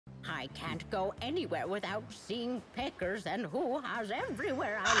I can't go anywhere without seeing Peckers and HOO-HAHS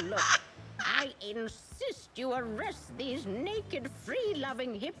everywhere I look. I insist you arrest these naked,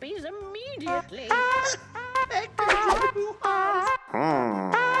 free-loving hippies immediately.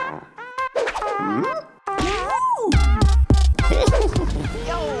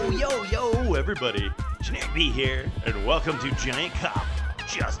 Yo, everybody. Snack B here, and welcome to Giant Cop,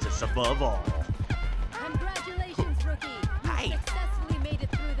 Justice Above All. Congratulations, rookie. You successfully made it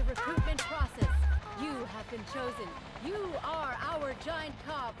through the recruitment process. You have been chosen. You are our Giant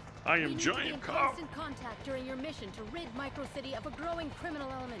Cop. I am Giant Cop. Constant contact during your mission to rid Micro City of a growing criminal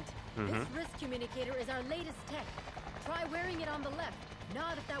element. This risk communicator is our latest tech. Try wearing it on the left.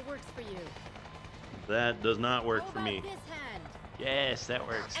 Nod if that works for you. That does not work for me. This hand? Yes, that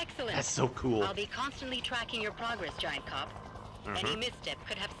works. Excellent. That's so cool. I'll be constantly tracking your progress, Giant Cop. Any misstep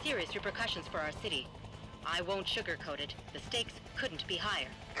could have serious repercussions for our city. I won't sugarcoat it. The stakes couldn't be higher.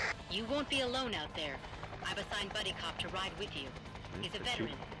 You won't be alone out there. I've assigned Buddy Cop to ride with you. He's a veteran,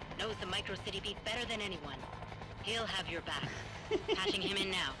 knows the Micro City beat better than anyone. He'll have your back. Patching him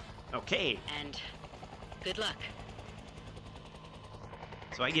in now. Okay. And good luck.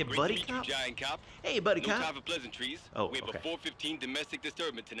 So I get Great Buddy to meet Cop? you, Giant Cop. Hey, Buddy No Cop. time for pleasantries. Oh, we have okay. a 415 domestic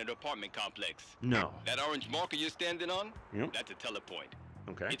disturbance in an apartment complex. No. That orange marker you're standing on? Yep. That's a telepoint.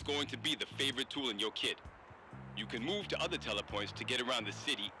 Okay. It's going to be the favorite tool in your kit. You can move to other telepoints to get around the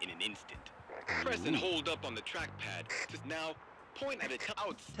city in an instant. Press and hold up on the trackpad. Just now, point at a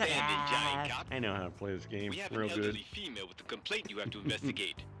outstanding Giant Cop. I know how to play this game We have real an good. elderly female with a complaint you have to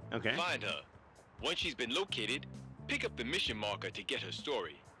investigate. Okay. Find her. Once she's been located, pick up the mission marker to get her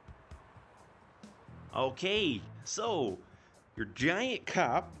story. Okay, so you're Giant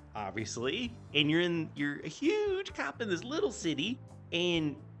Cop, obviously, and you're a huge cop in this little city,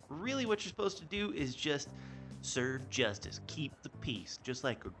 and really what you're supposed to do is just serve justice, keep the peace, just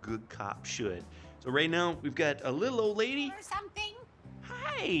like a good cop should. So right now we've got a little old lady. Or something?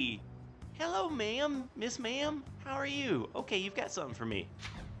 Hi, hello, ma'am, Miss Ma'am, how are you? Okay, you've got something for me.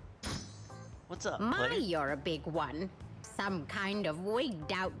 What's up, My, player? you're a big one. Some kind of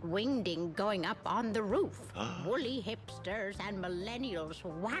wigged out wingding going up on the roof. Woolly hipsters and millennials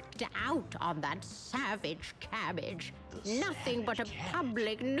whacked out on that savage cabbage. Nothing but a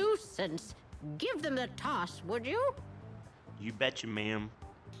public nuisance. Give them the toss, would you? You betcha, ma'am.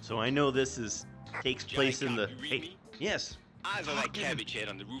 So I know this takes place in the. Cop, you read Hey, me? yes. Eyes on that cabbage head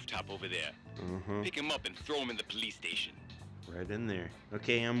on the rooftop over there. Pick him up and throw him in the police station. Right in there.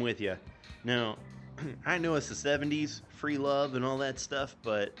 Okay, I'm with you. Now, I know it's the 70s, free love and all that stuff,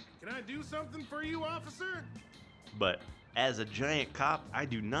 but Can I do something for you, officer? as a Giant Cop, I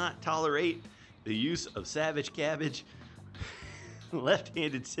do not tolerate the use of savage cabbage,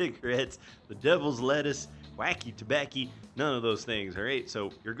 left-handed cigarettes, the devil's lettuce, wacky tobacco, none of those things, all right?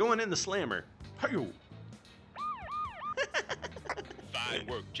 So you're going in the slammer. Hi-yo. Fine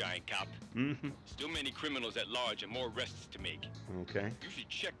work, Giant Cop. Still many criminals at large and more arrests to make. Okay. You should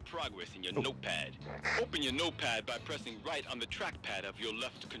check progress in your notepad. Open your notepad by pressing right on the trackpad of your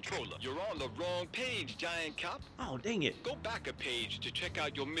left controller. You're on the wrong page, Giant Cop. Oh, dang it. Go back a page to check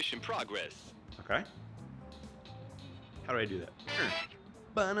out your mission progress. Okay. How do I do that?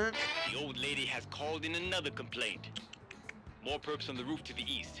 Banana. The old lady has called in another complaint. More perps on the roof to the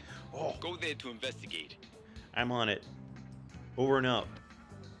east. Oh. Go there to investigate. I'm on it. Over and out.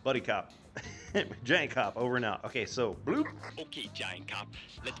 Buddy Cop. Giant Cop, over and out. Okay, so, bloop. Okay, Giant Cop,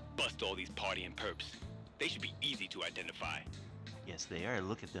 let's bust all these partying perps. They should be easy to identify. Yes, they are.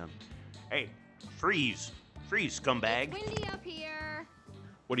 Look at them. Hey, freeze. Freeze, scumbag. It's windy up here.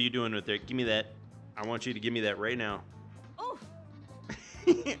 What are you doing with it? Give me that. I want you to give me that right now. Oh,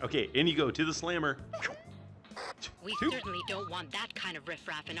 Okay, in you go, to the slammer. We certainly don't want that kind of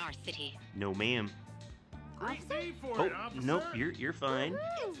riffraff in our city. No, ma'am. Great day for Oh, it, officer. nope, you're fine.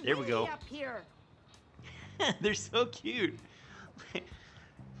 it's There we go. windy up here. They're so cute.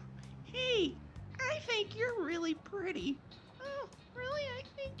 Hey, I think you're really pretty. Oh, really? I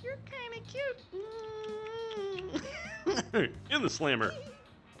think you're kind of cute. In the slammer.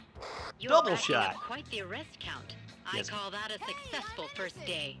 You're Double racking shot. up quite the arrest count. Yes. I call that a successful first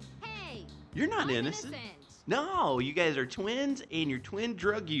day. Hey, You're not I'm innocent. No, you guys are twins and you're twin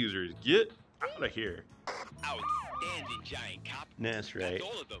drug users. Get out of here. Outstanding, Giant Cop. That's right. That's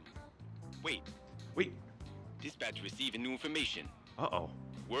all of them. Wait, Wait. dispatch receiving new information. Uh-oh.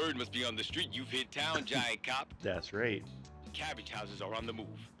 Word must be on the street you've hit town, Giant Cop. That's right. Cabbage houses are on the move.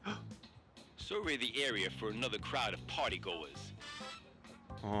 Survey the area for another crowd of partygoers.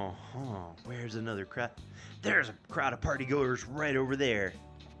 Where's another crowd? There's a crowd of partygoers right over there.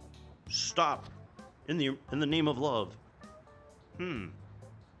 Stop. In the name of love.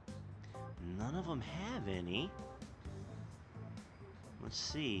 none of them have any. Let's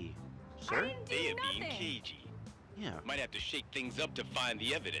see. Sir? They are being cagey. Yeah. Might have to shake things up to find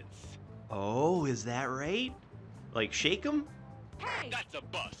the evidence. Oh, is that right? Like, shake them? Hey! That's a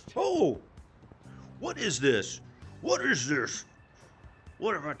bust. Oh! What is this? What is this?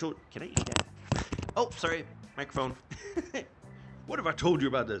 What have I told... Can I eat that? Oh, sorry. Microphone. What have I told you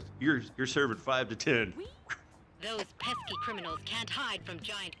about this? You're serving 5 to 10. Those pesky criminals can't hide from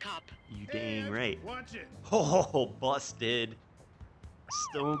Giant Cop. You dang right. Watch it. Oh, busted.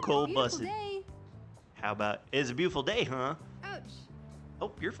 Stone cold Beautiful busted. day. How about... It's a beautiful day, huh? Ouch.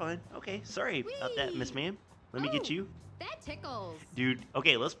 Oh, you're fine. Okay, sorry about that, Whee! Miss Ma'am. Let me get Oh. you. That tickles. Dude,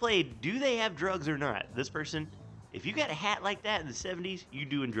 okay, let's play Do They Have Drugs or Not? This person, if you got a hat like that in the 70s, you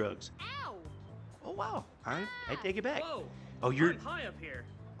doing drugs. Ow. Oh, wow. All right, I take it back. Whoa! Oh, you're... I'm high up here.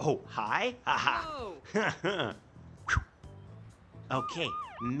 Oh, hi? Whoa! Haha. Okay,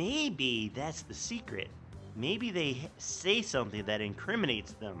 maybe that's the secret. Maybe they say something that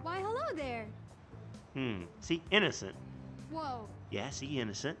incriminates them. Why, hello there. See, innocent. Whoa. Yeah, see,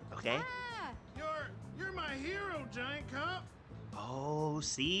 innocent. Okay. Ah. You're my hero, Giant Cop. Oh,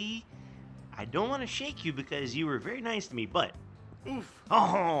 see? I don't want to shake you because you were very nice to me, but... Oof.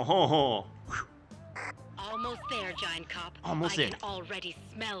 Oh. Almost there, Giant Cop. Almost I there. can already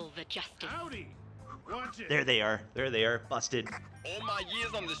smell the justice. Howdy. Watch it. There they are. There they are. Busted. All my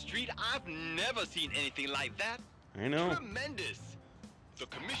years on the street, I've never seen anything like that. I know. Tremendous. The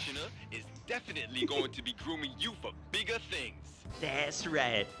commissioner is definitely going to be grooming you for bigger things. That's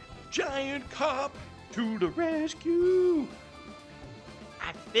right. Giant Cop to the rescue.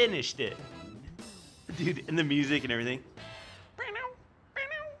 I finished it. Dude, and the music and everything.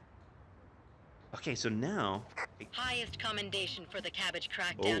 Okay, so now... Highest commendation for the cabbage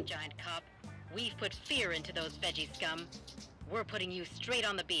crackdown, Oh. Giant Cop. We've put fear into those veggie scum. We're putting you straight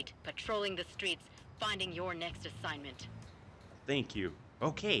on the beat, patrolling the streets, finding your next assignment. Thank you.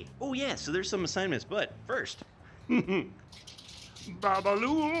 Okay. Oh, yeah, so there's some assignments, but first...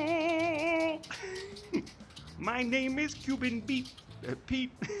 Babaloo! My name is Cuban Pete.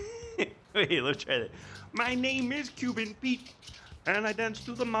 Pete. Wait, let's try that. My name is Cuban Pete, and I dance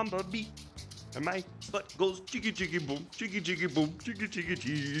to the mamba beat. And my butt goes chiggy chiggy boom, chiggy chiggy boom, chiggy chiggy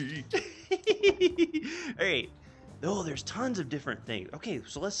chee. All right. Oh, there's tons of different things. Okay,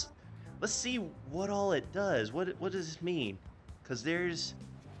 so let's see what all it does. What does this mean? Because there's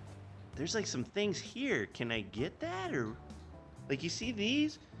like some things here. Can I get that, or like you see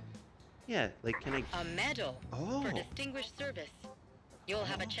these? Yeah, like can I? A medal Oh. for distinguished service. You'll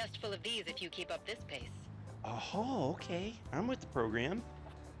have a chest full of these if you keep up this pace. Oh, okay. I'm with the program.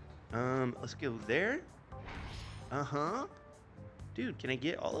 Let's go there. Uh-huh. Dude, can I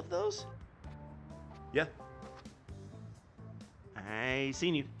get all of those? Yeah. I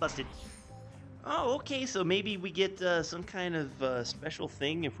seen you. Busted. Oh, okay, so maybe we get some kind of special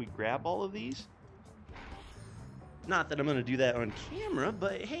thing if we grab all of these? Not that I'm gonna do that on camera,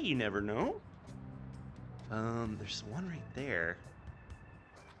 but hey, you never know. There's one right there.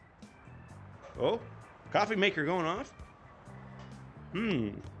 Oh, coffee maker going off?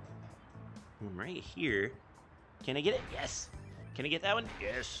 Right here. Can I get it? Yes. Can I get that one?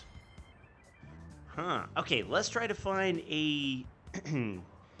 Yes. Huh. Okay, let's try to find a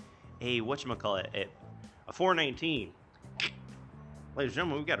whatchamacallit, a 419. Ladies and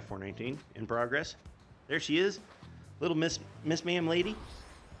gentlemen, we've got a 419 in progress. There she is. Little Miss Ma'am lady.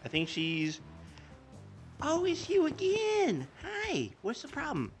 I think she's... Oh, it's you again. Hi. What's the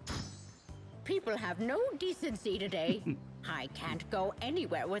problem? People have no decency today. I can't go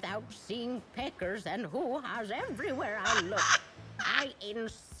anywhere without seeing Peckers and HOO-HAHS everywhere I look. I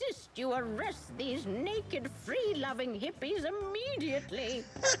insist you arrest these naked, free-loving hippies immediately.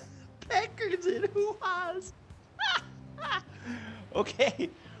 Peckers and HOO-HAHS.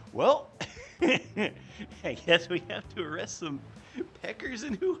 Okay, well, I guess we have to arrest some Peckers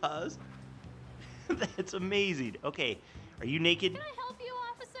and HOO-HAHS. That's amazing. Okay, are you naked? Can I help you,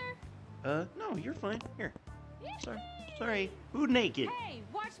 officer? No, you're fine. Here. Sorry. Who naked? Hey,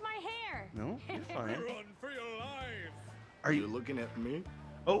 watch my hair. No, you're fine. Run for your life. Are you? looking at me?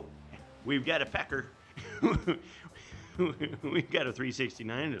 Oh, we've got a Pecker. We've got a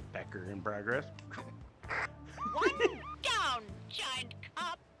 369 and a Pecker in progress. One down, Giant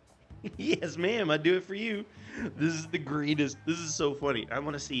Cop. Yes, ma'am. I do it for you. This is the greatest. This is so funny. I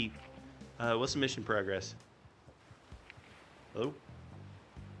want to see. What's the mission progress? Hello?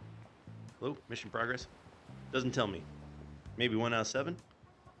 Hello? Mission progress? Doesn't tell me. Maybe 1 out of 7?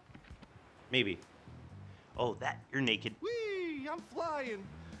 Maybe. Oh, you're naked. Whee! I'm flying.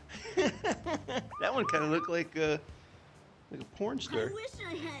 That one kind of looked like a porn star. wish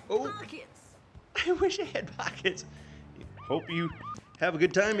I had Oh. pockets. I wish I had pockets. Hope you have a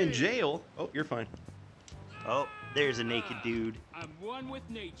good time in jail. Oh, you're fine. Oh, there's a naked dude. I'm one with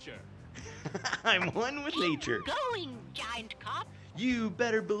nature. I'm one with nature. Going, giant cop. You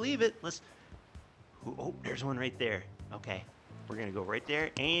better believe it. Let's. Oh, there's one right there. Okay, we're gonna go right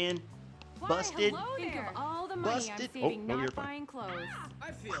there and busted. Hello Think there. of all the money Busted. I'm saving Oh, no, you're not fine. buying clothes.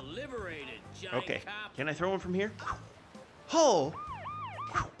 I feel liberated, giant Okay, cop. can I throw one from here? Oh!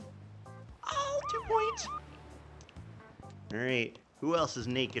 Oh, 2 points. All right, who else is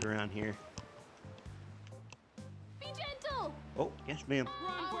naked around here? Be gentle. Oh, yes, ma'am.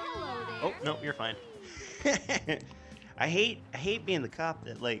 Hello there. Oh, no, you're fine. I hate being the cop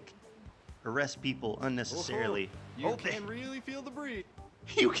that like arrests people unnecessarily. You can really feel the breeze.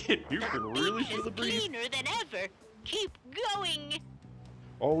 You can really feel the breeze. Cleaner than ever. Keep going.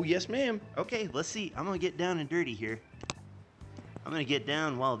 Oh, yes, ma'am. Okay, let's see. I'm gonna get down and dirty here. I'm gonna get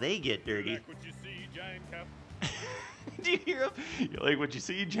down while they get dirty. Like what you see, giant cop? Do you hear him? You like what you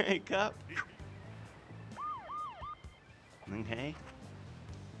see, giant cop? Okay.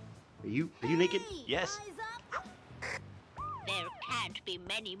 Are you naked? Yes. There can't be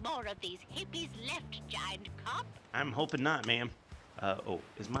many more of these hippies left, giant cop. I'm hoping not, ma'am. Oh,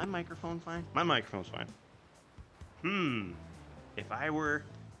 is my microphone fine? My microphone's fine. If I were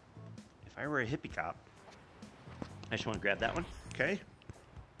a hippie cop, I just want to grab that one. Okay.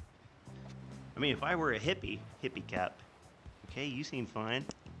 I mean, if I were a hippie cop, okay, you seem fine.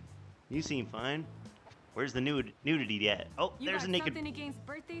 You seem fine. Where's the nudity at? Oh, You there's got a naked. something against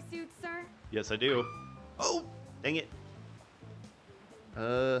birthday suits, sir? Yes, I do. Oh, dang it.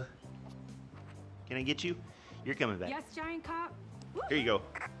 Can I get you? You're coming back. Yes, giant cop? Here you go.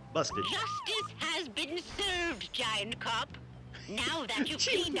 Busted. Justice has been served, giant cop. Now that you've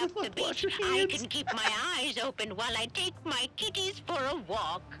Jeez, cleaned up the wash beach, your I hands. can keep my eyes open while I take my kitties for a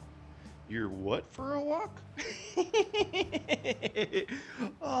walk. You're what for a walk?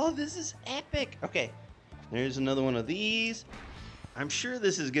 Oh, this is epic. Okay, there's another one of these. I'm sure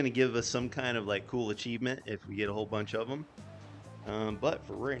this is going to give us some kind of like cool achievement if we get a whole bunch of them. But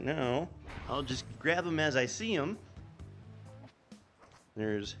for right now, I'll just grab them as I see them.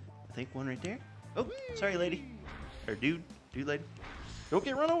 There's, I think, one right there. Oh, sorry, lady. Or dude, lady. Don't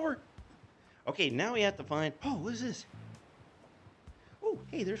get run over. Okay, now we have to find, oh, what is this? Oh,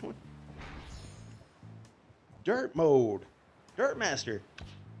 hey, there's one. Dirt mode. Dirt master.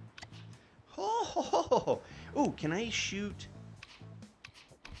 Oh, can I shoot?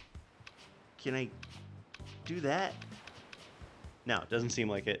 Can I do that? No, it doesn't seem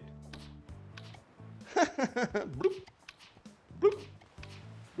like it. Bloop. Bloop.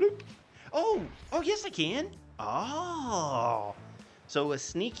 Bloop. Oh, yes I can. Oh, so a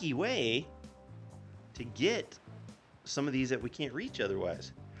sneaky way to get some of these that we can't reach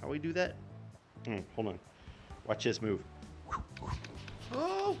otherwise. How do we do that? Hold on. Watch this move.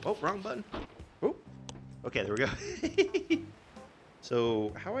 Oh, wrong button. Oh, okay, there we go.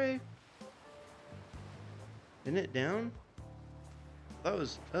 So how isn't it down? That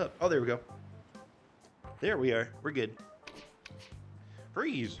was up. Oh, there we go. There we are. We're good.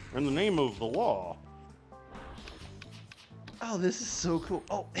 Freeze in the name of the law. Oh, this is so cool.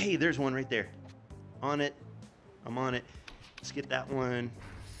 Oh, hey, there's one right there. On it. I'm on it. Let's get that one.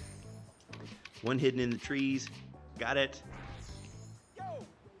 One hidden in the trees. Got it.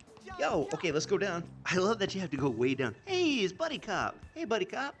 Yo, okay, let's go down. I love that you have to go way down. Hey, it's Buddy Cop. Hey, Buddy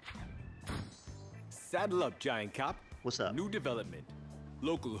Cop. Saddle up, giant cop. What's up? New development.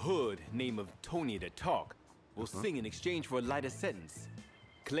 Local hood, name of Tony the Talk, will sing in exchange for a lighter sentence.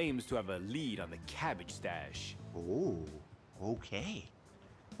 Claims to have a lead on the cabbage stash. Oh, okay.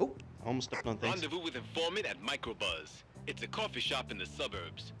 Oh, almost stepped on things. Rendezvous with informant at Microbuzz. It's a coffee shop in the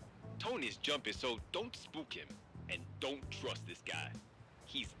suburbs. Tony's jumpy, so don't spook him. And don't trust this guy.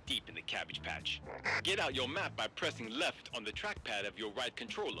 He's deep in the cabbage patch. Get out your map by pressing left on the trackpad of your right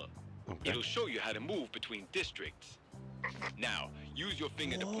controller. Okay. It'll show you how to move between districts. Now, use your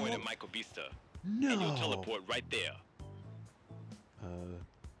finger to point at Michael Vista. No. And you'll teleport right there.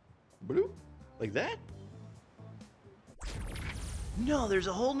 Blue? Like that? No, there's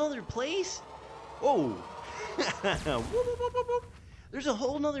a whole nother place? Oh. Whoop, whoop, whoop, whoop, whoop. There's a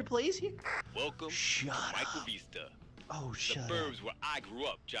whole nother place here? Welcome Shut to Michael up. Vista. Oh, The shut up. burbs where I grew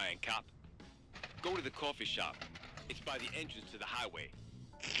up, giant cop. Go to the coffee shop. It's by the entrance to the highway.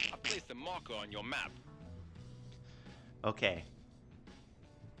 I placed a marker on your map. Okay.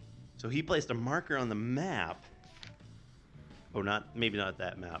 So he placed a marker on the map. Oh, maybe not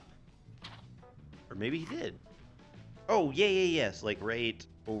that map. Or maybe he did. Oh, yes. Like right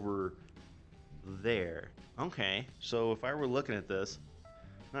over there. Okay. So if I were looking at this,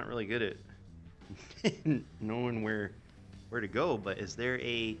 I'm not really good at knowing where to go. But is there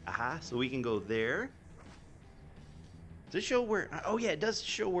a aha? So we can go there. Does it show where? Oh yeah, it does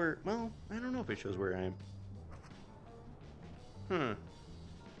show where. Well, I don't know if it shows where I am.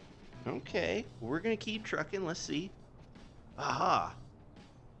 Okay, we're gonna keep trucking. Let's see. Aha.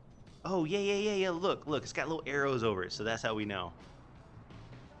 Oh yeah. Look, it's got little arrows over it, so that's how we know.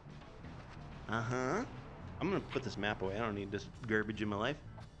 I'm gonna put this map away. I don't need this garbage in my life.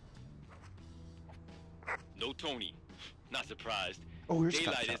 No Tony. Not surprised. Oh, here's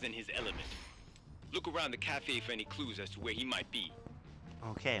Daylight Scott. is in his element. Look around the cafe for any clues as to where he might be.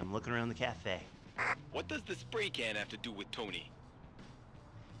 Okay, I'm looking around the cafe. What does the spray can have to do with Tony?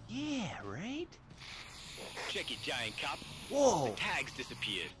 Yeah, right? Check it, giant cop. Whoa. The tags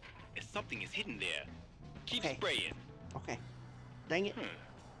disappeared, and something is hidden there. Keep Okay. spraying. Okay. Dang it.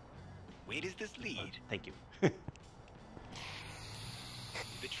 Where does this lead? Thank you. The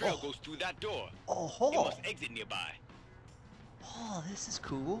trail goes through that door. It Oh, must exit nearby. this is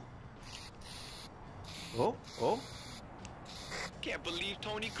cool. Oh. Can't believe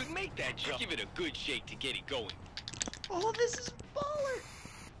Tony could make that jump. Give it a good shake to get it going. Oh, this is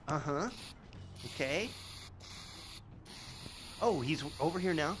baller. Okay. Oh, he's over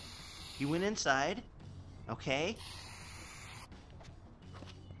here now. He went inside. Okay.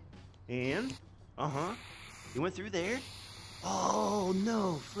 And, he went through there. Oh,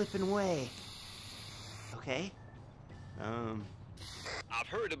 no, flipping way. Okay. I've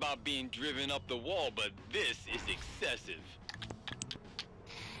heard about being driven up the wall, but this is excessive.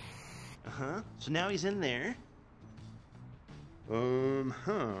 So now he's in there. Oh,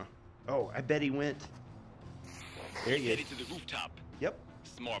 I bet he went. There He's he is. headed to the rooftop. Yep.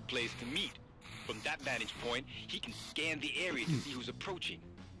 Smart place to meet. From that vantage point, he can scan the area to see who's approaching.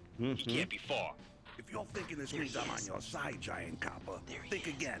 He can't be far. If you're thinking this means I'm on your side, giant copper, think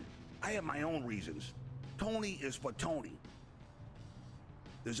again. I have my own reasons. Tony is for Tony.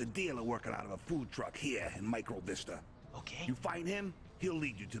 There's a dealer working out of a food truck here in Micro Vista. Okay. You find him, he'll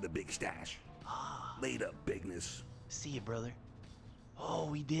lead you to the big stash. Later, bigness. See you, brother. Oh,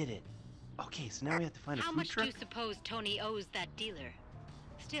 we did it. Okay, so now we have to find a How food much truck. do you suppose Tony owes that dealer?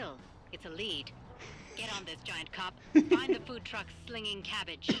 Still, it's a lead. Get on this, giant cop. Find the food truck slinging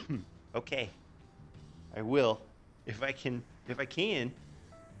cabbage. Okay. I will. If I can.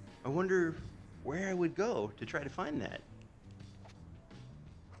 I wonder where I would go to try to find that.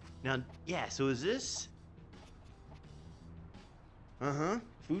 Now, yeah, so is this?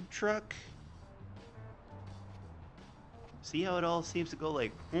 Food truck. See how it all seems to go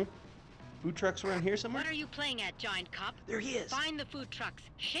like, Food trucks around here somewhere? What are you playing at, giant cop? There he is. Find the food trucks.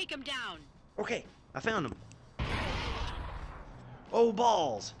 Shake them down. Okay, I found him. Oh,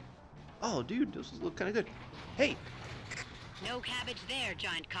 balls. Oh, dude, those look kind of good. Hey. No cabbage there,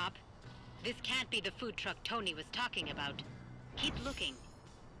 giant cop. This can't be the food truck Tony was talking about. Keep looking.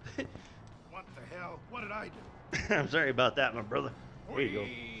 What the hell? What did I do? I'm sorry about that, my brother. There you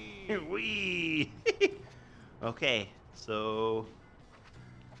go. Wee. Okay, so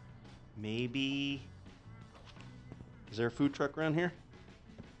maybe is there a food truck around here?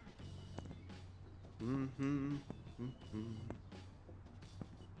 I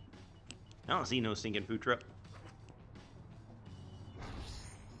don't see no stinking food truck.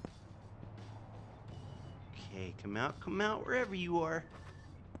 Okay, come out wherever you are.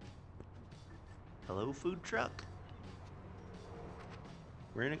 Hello, food truck.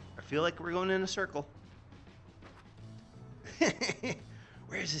 I feel like we're going in a circle.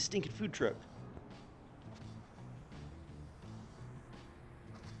 Where's this stinking food truck?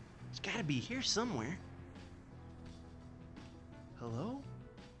 It's gotta be here somewhere. Hello?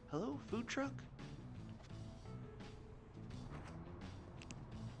 Hello, food truck?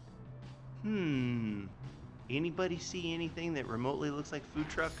 Anybody see anything that remotely looks like food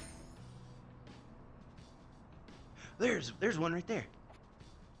truck? There's one right there.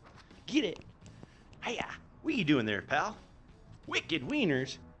 Get it. Hiya. What you doing there, pal? Wicked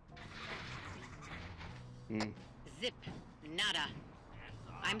wieners. Zip. Nada.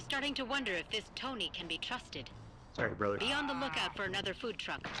 I'm starting to wonder if this Tony can be trusted. Sorry, brother. Be on the lookout for another food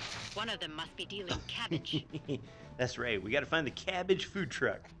truck. One of them must be dealing cabbage. That's right. We got to find the cabbage food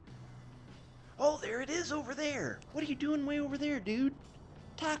truck. Oh, there it is over there. What are you doing way over there, dude?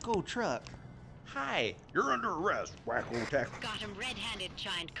 Taco truck. Hi. You're under arrest, wacko taco. Got him red-handed,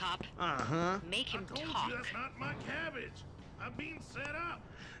 giant cop. Make him I told talk. you that's not my cabbage. I'm being set up.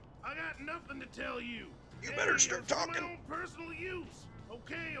 I got nothing to tell you. You better start it's for talking. my own personal use.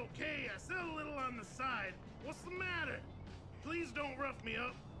 Okay. I sell a little on the side. What's the matter? Please don't rough me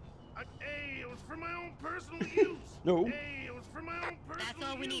up. Hey, it was for my own personal use. No. Hey, it was for my own personal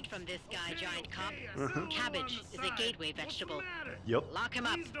That's all we need from this guy, Giant Cop. Cabbage is a gateway vegetable. Yep. Lock him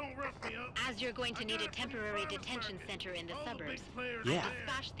up. Please don't rough me up. As you're going to need a temporary detention center in the suburbs. Yeah.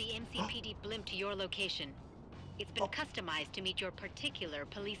 Dispatch the MCPD blimp to your location. It's been customized to meet your particular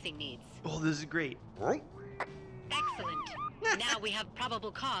policing needs. Oh, this is great. Excellent. Now we have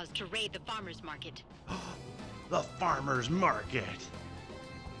probable cause to raid the farmer's market. The farmer's market.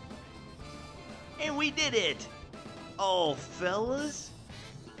 And we did it. Oh, fellas,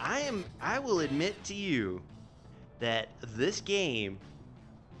 I will admit to you that this game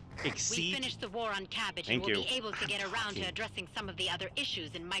exceeds... We finished the war on Cabbage Thank and will you. be able to get around talking. to addressing some of the other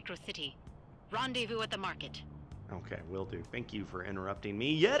issues in Micro City. Rendezvous at the market. Okay, will do. Thank you for interrupting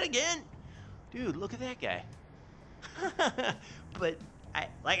me yet again. Dude, look at that guy. But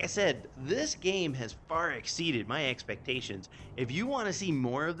like I said, this game has far exceeded my expectations. If you want to see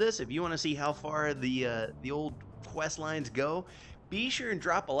more of this, if you want to see how far the old quest lines go, be sure and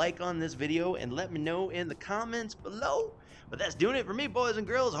drop a like on this video and let me know in the comments below. But that's doing it for me, boys and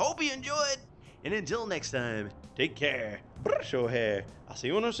girls. Hope you enjoyed. And until next time, take care. Brush your hair. I'll see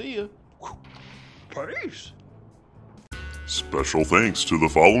you when I see you. Peace. Special thanks to the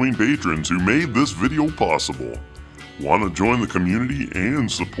following patrons who made this video possible. Want to join the community and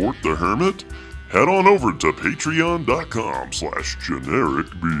support the Hermit? Head on over to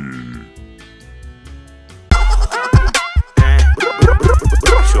patreon.com/genericb.